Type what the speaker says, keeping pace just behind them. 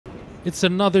It's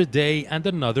another day and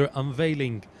another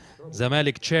unveiling.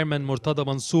 Zamalek chairman Murtada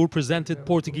Mansour presented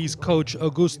Portuguese coach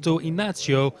Augusto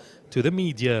Inacio to the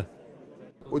media.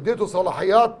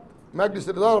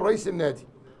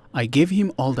 I gave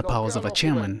him all the powers of a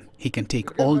chairman. He can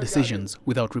take all decisions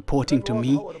without reporting to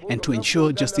me and to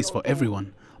ensure justice for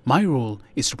everyone. My role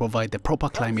is to provide the proper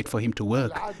climate for him to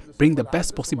work, bring the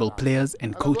best possible players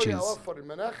and coaches.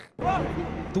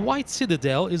 The White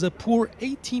Citadel is a poor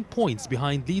 18 points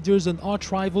behind leaders and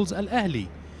arch rivals Al Ahly,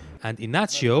 and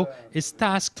Inacio is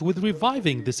tasked with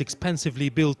reviving this expensively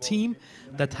built team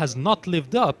that has not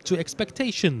lived up to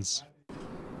expectations.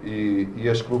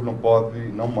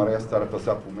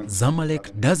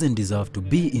 Zamalek doesn't deserve to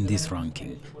be in this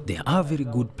ranking. There are very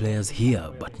good players here,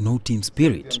 but no team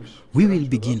spirit. We will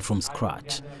begin from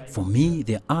scratch. For me,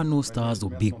 there are no stars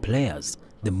or big players.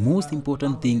 The most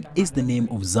important thing is the name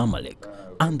of Zamalek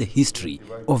and the history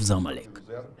of Zamalek.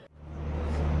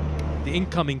 The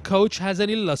incoming coach has an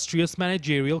illustrious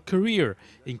managerial career,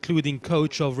 including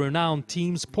coach of renowned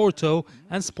teams Porto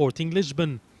and Sporting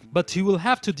Lisbon. But he will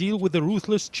have to deal with the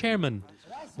ruthless chairman.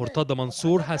 Murtada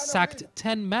Mansour has sacked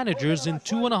 10 managers in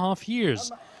 2.5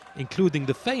 years, including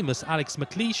the famous Alex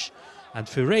McLeish and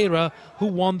Ferreira, who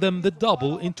won them the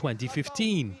double in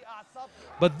 2015.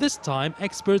 But this time,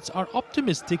 experts are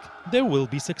optimistic there will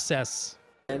be success.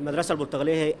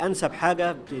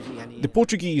 The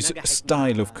Portuguese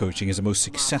style of coaching is the most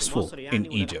successful in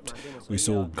Egypt. We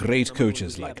saw great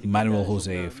coaches like Manuel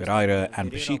Jose Ferreira and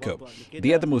Pacheco.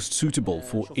 They are the most suitable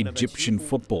for Egyptian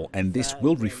football, and this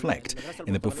will reflect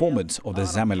in the performance of the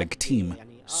Zamalek team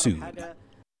soon.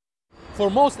 For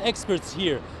most experts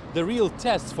here, the real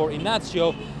test for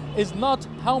Inacio is not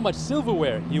how much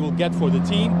silverware he will get for the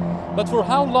team, but for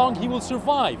how long he will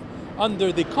survive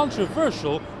under the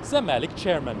controversial Zamalek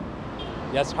chairman.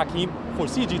 Yasser Hakim for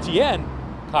CGTN,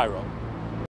 Cairo.